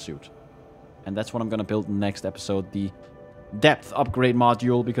prawn suit. And that's what I'm gonna build in the next episode. The depth upgrade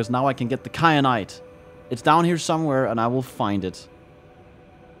module. Because now I can get the kyanite. It's down here somewhere and I will find it.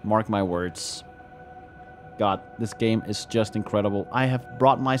 Mark my words. God, this game is just incredible. I have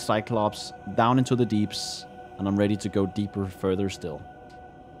brought my Cyclops down into the deeps. And I'm ready to go deeper, further still.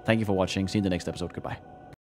 Thank you for watching. See you in the next episode. Goodbye.